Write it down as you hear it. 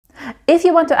If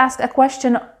you want to ask a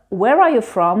question, where are you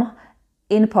from,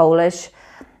 in Polish,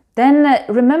 then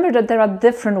remember that there are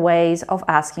different ways of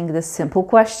asking this simple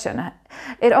question.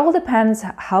 It all depends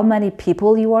how many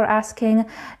people you are asking,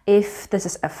 if this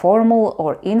is a formal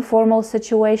or informal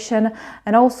situation,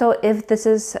 and also if this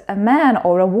is a man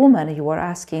or a woman you are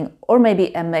asking, or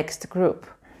maybe a mixed group.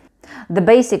 The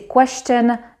basic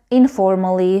question,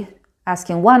 informally,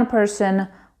 asking one person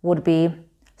would be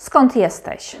skąd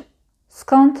jesteś?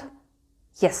 Skąd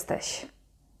jesteś?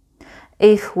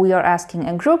 If we are asking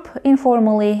a group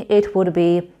informally, it would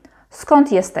be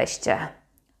skąd jesteście?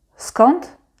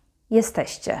 Skąd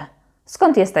jesteście?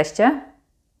 Skąd jesteście?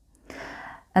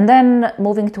 And then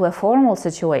moving to a formal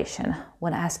situation,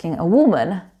 when asking a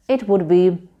woman, it would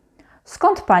be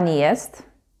skąd pani jest?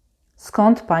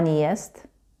 Skąd pani jest?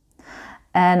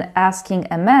 And asking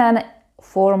a man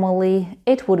formally,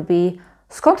 it would be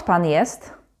skąd pan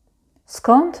jest?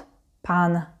 Skąd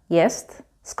pan jest?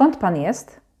 Skąd pan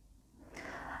jest?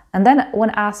 And then when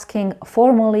asking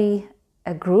formally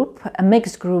a group, a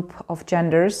mixed group of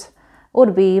genders,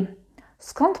 would be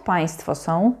skąd państwo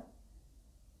są?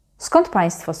 Skąd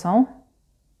państwo są?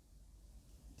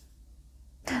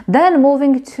 Then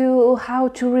moving to how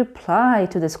to reply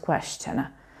to this question.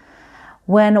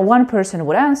 When one person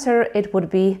would answer, it would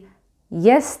be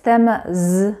jestem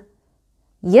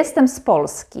z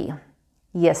Polski.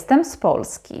 Jestem z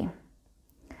Polski.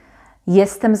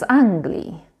 Jestem z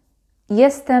Anglii.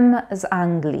 Jestem z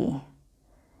Anglii.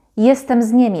 Jestem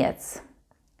z Niemiec.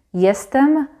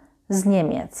 Jestem z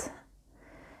Niemiec.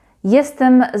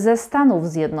 Jestem ze Stanów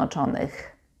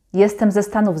Zjednoczonych. Jestem ze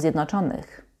Stanów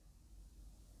Zjednoczonych.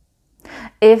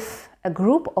 If a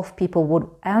group of people would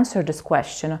answer this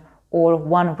question,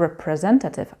 or one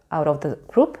representative out of the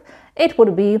group, it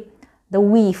would be the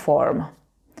we form.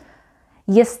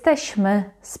 Jesteśmy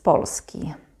z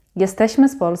Polski. Jesteśmy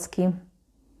z Polski.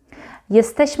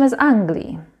 Jesteśmy z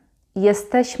Anglii.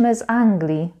 Jesteśmy z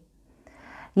Anglii.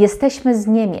 Jesteśmy z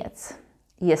Niemiec.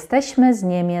 Jesteśmy z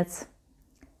Niemiec.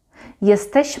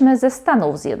 Jesteśmy ze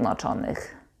Stanów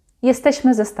Zjednoczonych.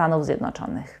 Jesteśmy ze Stanów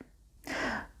Zjednoczonych.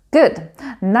 Good.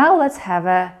 Now let's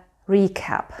have a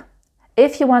recap.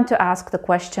 If you want to ask the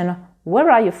question,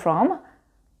 where are you from?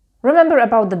 Remember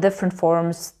about the different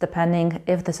forms depending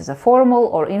if this is a formal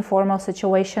or informal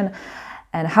situation,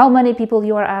 and how many people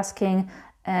you are asking,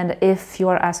 and if you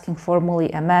are asking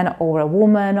formally a man or a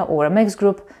woman or a mixed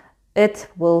group, it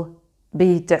will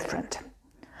be different.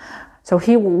 So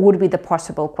here would be the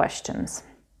possible questions.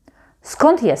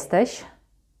 Skąd jesteś?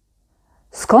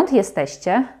 Skąd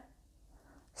jesteście?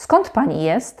 Skąd pani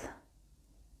jest?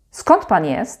 Skąd pan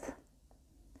jest?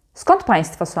 Skąd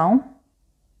państwo są?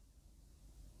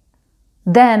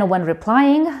 Then when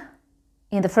replying,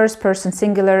 in the first person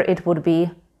singular, it would be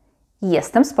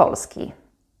jestem z Polski.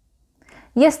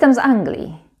 Jestem z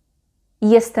Anglii.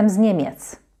 Jestem z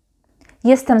Niemiec.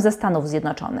 Jestem ze Stanów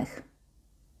Zjednoczonych.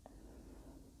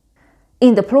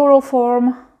 In the plural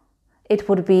form, it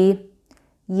would be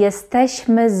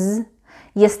jesteśmy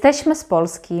z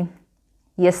Polski.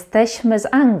 Jesteśmy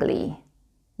z Anglii.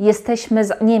 Jesteśmy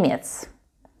z Niemiec.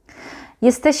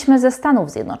 Jesteśmy ze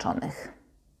Stanów Zjednoczonych.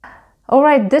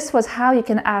 Alright, this was how you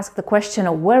can ask the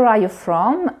question, where are you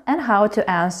from, and how to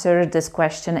answer this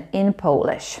question in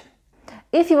Polish.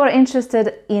 If you are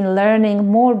interested in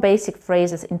learning more basic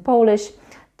phrases in Polish,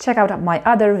 check out my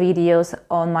other videos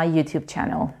on my YouTube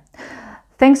channel.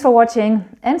 Thanks for watching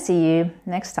and see you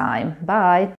next time. Bye!